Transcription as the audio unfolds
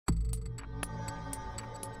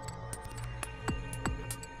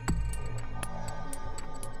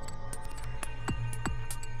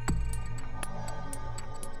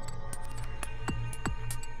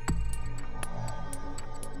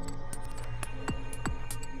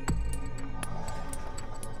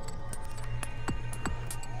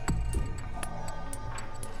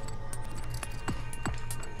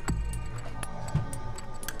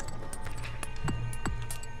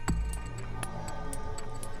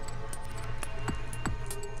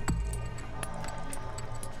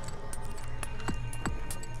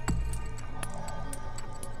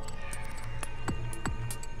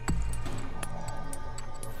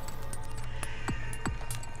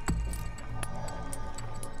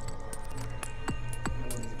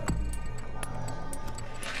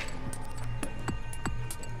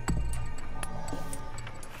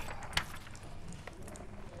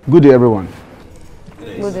Good day, everyone.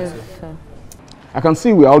 Good day, sir. I can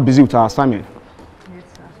see we are all busy with our assignment. Yes,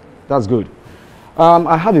 sir. That's good.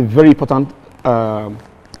 I have a very important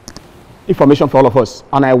information for all of us,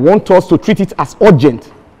 and I want us to treat it as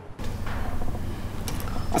urgent.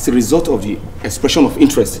 As a result of the expression of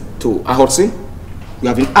interest to Ahotsi, we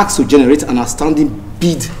have been asked to generate an outstanding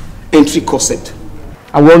bid entry concept.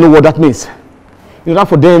 And we all know what that means. In order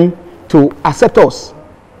for them to accept us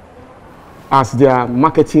as their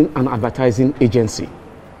marketing and advertising agency.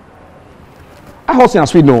 Ahotsi,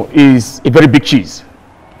 as we know, is a very big cheese.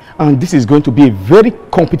 And this is going to be a very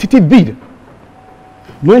competitive bid.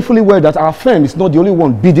 Knowing fully well that our firm is not the only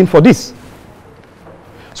one bidding for this.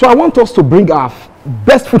 So I want us to bring our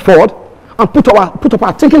best foot forward and put up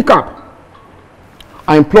our thinking cap.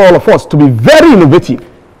 I implore all of us to be very innovative,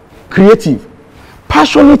 creative,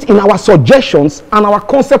 passionate in our suggestions and our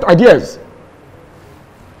concept ideas.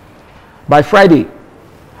 By Friday,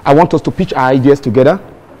 I want us to pitch our ideas together,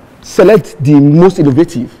 select the most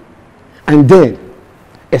innovative, and then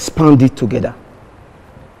expand it together.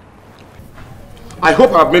 I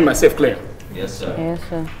hope I've made myself clear. Yes, sir. Yes,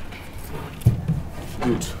 sir.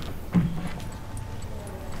 Good.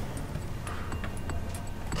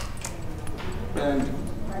 And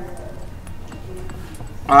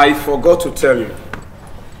I forgot to tell you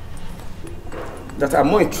that I'm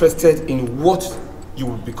more interested in what you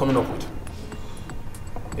will be coming up with.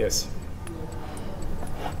 Yes.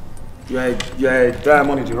 You are a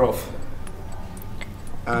diamond in the rough.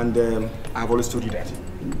 And I've always told you that.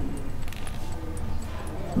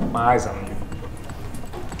 My eyes are on you.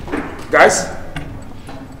 Guys,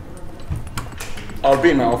 I'll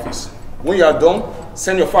be in my office. When you are done,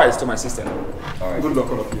 send your files to my assistant. All right. Good luck,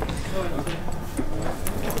 all of you.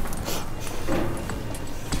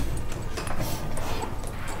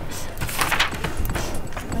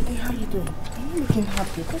 Adi, how you doing? Are you looking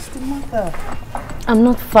happy? What's the matter? I'm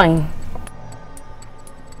not fine.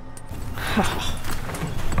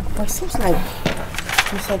 But it seems like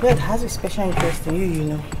Mr. Greg has a special interest in you, you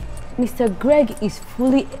know. Mr. Greg is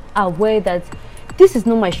fully aware that this is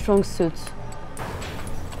not my strong suit.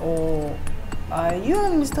 Oh, are you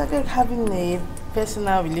and Mr. Greg having a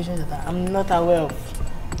personal relationship that I'm not aware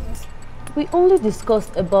of? We only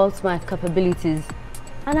discussed about my capabilities,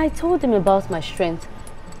 and I told him about my strength.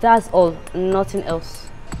 That's all, nothing else.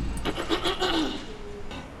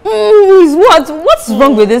 What's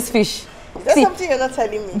wrong with this fish? There's something you're not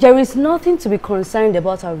telling me. There is nothing to be concerned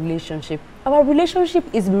about our relationship. Our relationship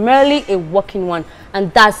is merely a working one,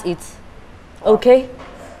 and that's it. Okay?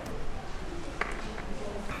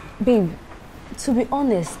 Babe, to be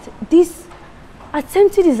honest,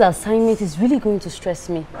 attempting this assignment is really going to stress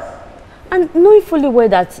me. And knowing fully well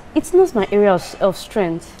that it's not my area of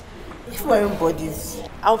strength. If we're in bodies,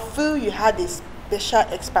 I'll feel you had a special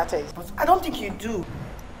expertise, but I don't think you do.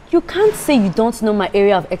 You can't say you don't know my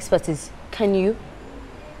area of expertise, can you?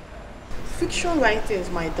 Fiction writings,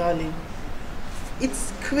 my darling.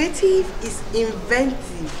 It's creative, it's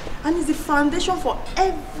inventive, and it's the foundation for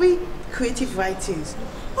every creative writings.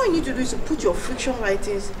 All you need to do is to put your fiction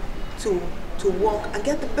writings to work and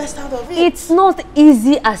get the best out of it. It's not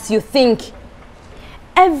easy as you think.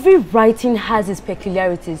 Every writing has its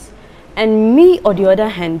peculiarities, and me, on the other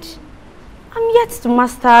hand, I'm yet to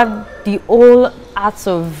master the whole art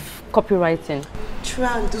of copywriting.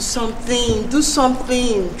 Try and do something. Do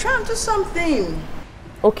something. Try and do something.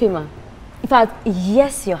 Okay, ma. In fact,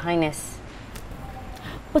 yes, Your Highness.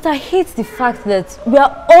 But I hate the fact that we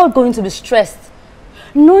are all going to be stressed,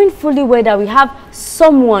 knowing fully well that we have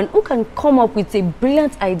someone who can come up with a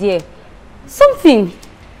brilliant idea. Something.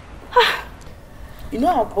 You know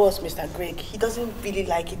our boss, Mr. Greg, he doesn't really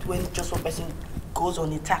like it when just one person goes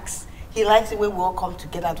on a task. He likes it when we all come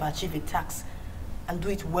together to achieve a task and do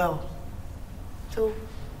it well. So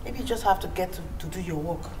maybe you just have to get to do your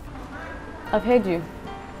work. I've heard you.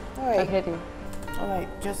 All right. I've heard you. All right,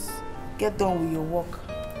 just get done with your work.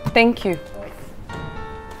 Thank you. All right.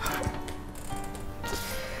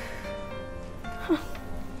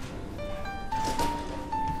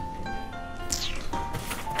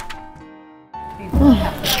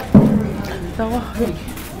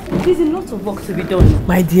 There's a lot of work to be done.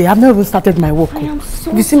 My dear, I've not even started my work. I am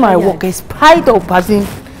so You see my tired. work is piled up, as in,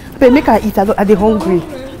 but make her eat. I'm hungry.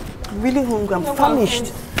 I'm really hungry. I'm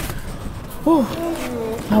famished. Oh,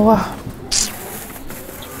 wow.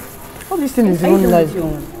 All this thing is only like.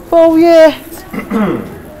 Oh yeah.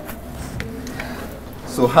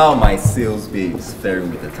 So how are my sales babes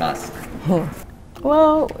faring with the task?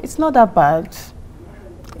 Well, it's not that bad.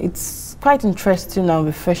 It's quite interesting and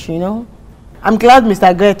refreshing, you know. I'm glad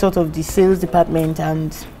Mr. Gray thought of the sales department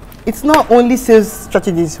and it's not only sales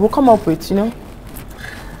strategies we'll come up with, you know.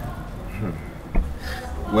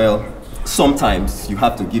 Well, sometimes you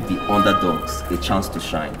have to give the underdogs a chance to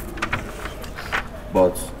shine.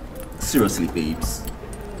 But seriously, babes,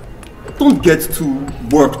 don't get too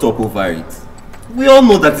worked up over it. We all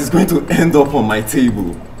know that it's going to end up on my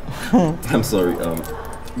table. I'm sorry.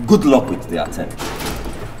 Good luck with the attempt.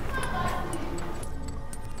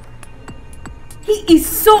 He is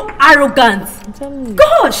so arrogant.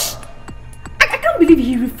 Gosh! I can't believe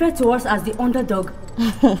he referred to us as the underdog.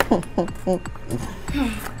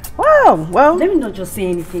 Wow, well, Let me not just say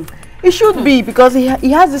anything. it should be because he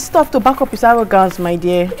has the stuff to back up his arrogance, my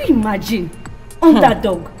dear. Could you imagine?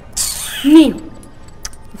 Underdog. Me.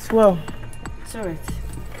 It's well. It's alright.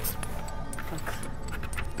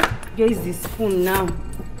 Where is this phone now?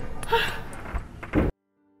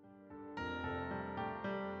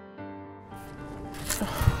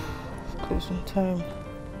 Closing time.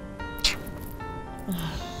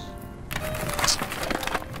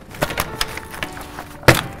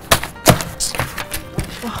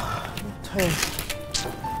 Time.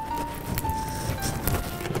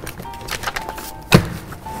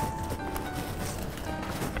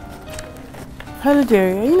 Hello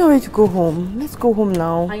dear, are you not ready to go home? Let's go home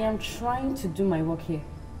now. I am trying to do my work here.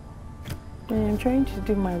 I'm trying to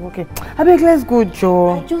do my work here. I beg, let's go, Joe.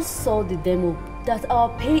 I just saw the demo that our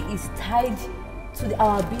pay is tied to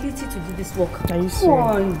our ability to do this work. Are you Come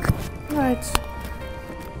on. Right.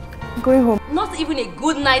 I'm going home. Not even a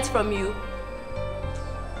good night from you.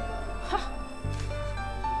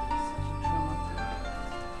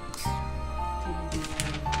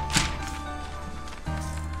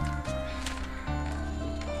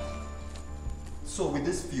 So with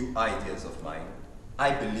these few ideas of mine,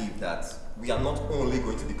 I believe that we are not only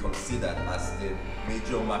going to be considered as the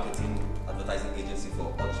major marketing advertising agency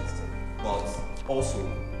for Orchestra, but also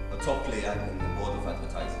a top player in the world of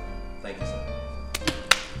advertising. Thank you, sir.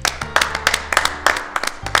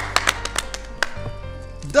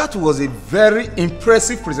 That was a very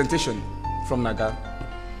impressive presentation from Naga.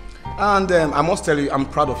 And I must tell you, I'm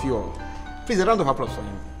proud of you all. Please, a round of applause for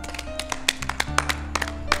him.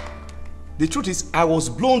 The truth is, I was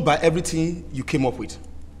blown by everything you came up with.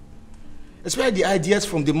 Especially the ideas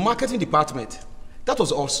from the marketing department. That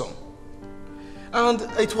was awesome. And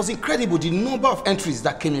it was incredible the number of entries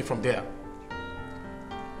that came in from there.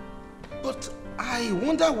 But I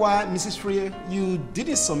wonder why, Mrs. Friyee, you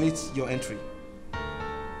didn't submit your entry.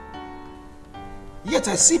 Yet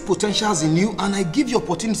I see potentials in you and I give you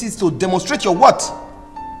opportunities to demonstrate your worth.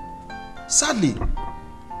 Sadly,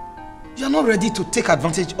 you are not ready to take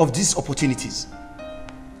advantage of these opportunities.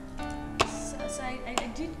 So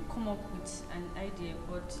I did come up with an idea,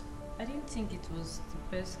 but I didn't think it was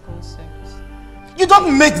the best concept. You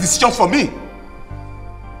don't make decisions for me.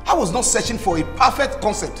 I was not searching for a perfect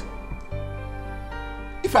concept.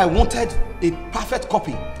 If I wanted a perfect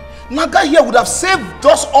copy, Naga here would have saved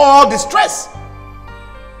us all the stress.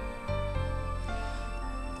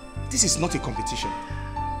 This is not a competition.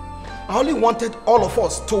 I only wanted all of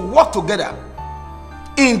us to work together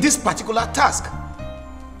in this particular task.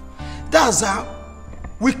 That's how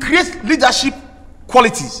we create leadership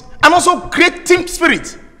qualities and also create team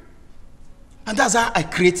spirit. And that's how I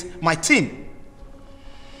create my team.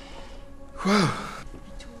 Wow.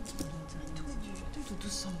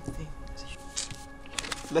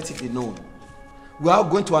 Let it be known. We are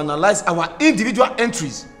going to analyze our individual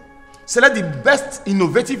entries, select the best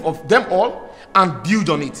innovative of them all, and build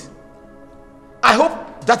on it. I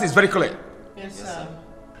hope that is very clear. Yes, sir.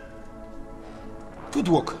 Good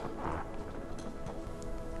work.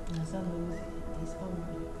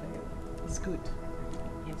 It's good.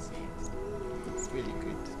 Yes, it's really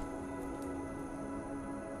good.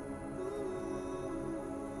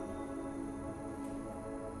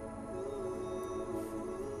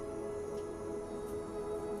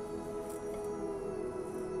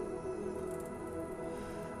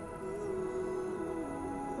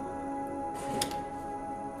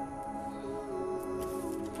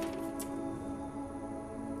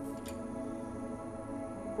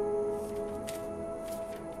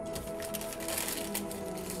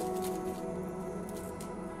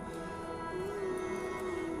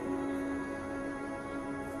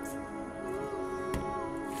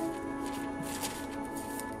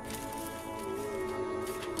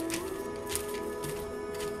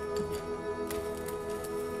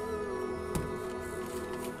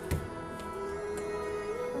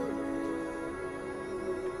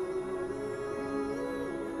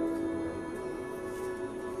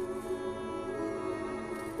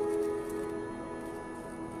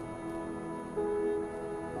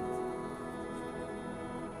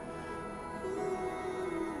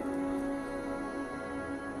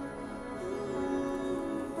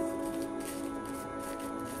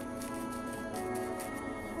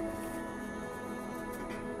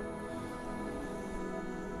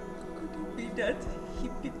 that he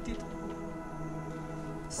picked it up,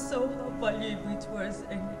 saw how valuable it was,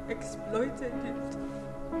 and exploited it.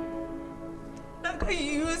 Like I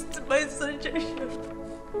used my suggestion.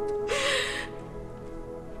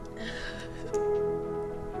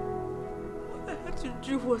 What I had to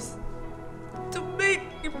do was to make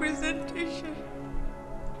a presentation.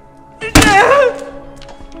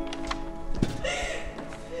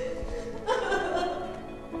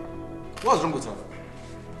 What's wrong with her?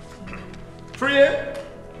 Friyee?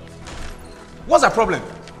 What's her problem?